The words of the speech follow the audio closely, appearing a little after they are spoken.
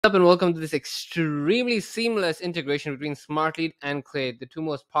Up and welcome to this extremely seamless integration between Smartlead and Clay, the two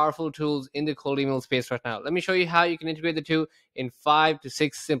most powerful tools in the cold email space right now. Let me show you how you can integrate the two in 5 to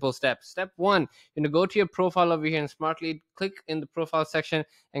 6 simple steps. Step 1, you're going to go to your profile over here in Smartlead, click in the profile section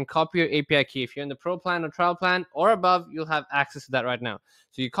and copy your API key. If you're in the pro plan or trial plan or above, you'll have access to that right now.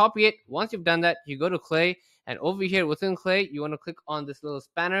 So you copy it. Once you've done that, you go to Clay, and over here within Clay, you want to click on this little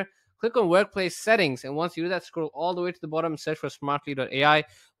spanner. Click on workplace settings, and once you do that, scroll all the way to the bottom and search for smartlead.ai.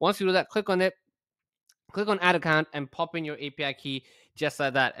 Once you do that, click on it, click on add account, and pop in your API key just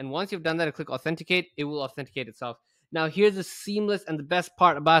like that. And once you've done that and click authenticate, it will authenticate itself. Now, here's the seamless and the best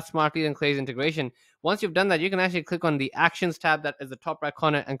part about Smartlead and Clay's integration. Once you've done that, you can actually click on the Actions tab that is the top right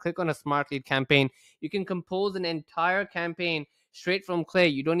corner and click on a Smartlead campaign. You can compose an entire campaign straight from Clay.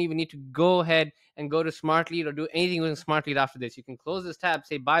 You don't even need to go ahead and go to Smartlead or do anything with Smartlead after this. You can close this tab,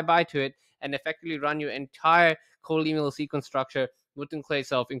 say bye-bye to it, and effectively run your entire cold email sequence structure within Clay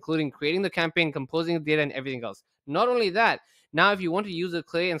itself, including creating the campaign, composing the data, and everything else. Not only that, now if you want to use the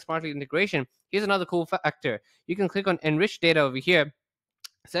Clay and Smartlead integration, here's another cool factor. You can click on Enrich Data over here,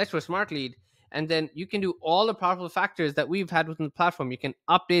 search for Smartlead, and then you can do all the powerful factors that we've had within the platform. You can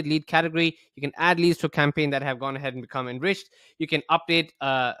update lead category. You can add leads to a campaign that have gone ahead and become enriched. You can update,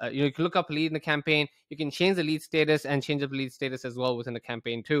 you can look up a lead in the campaign. You can change the lead status and change up lead status as well within the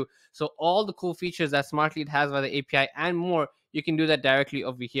campaign too. So all the cool features that Smartlead has via the API and more, you can do that directly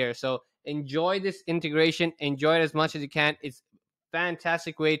over here. So enjoy this integration. Enjoy it as much as you can. It's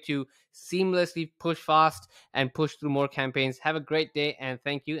fantastic way to seamlessly push fast and push through more campaigns. Have a great day, and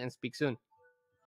thank you, and speak soon.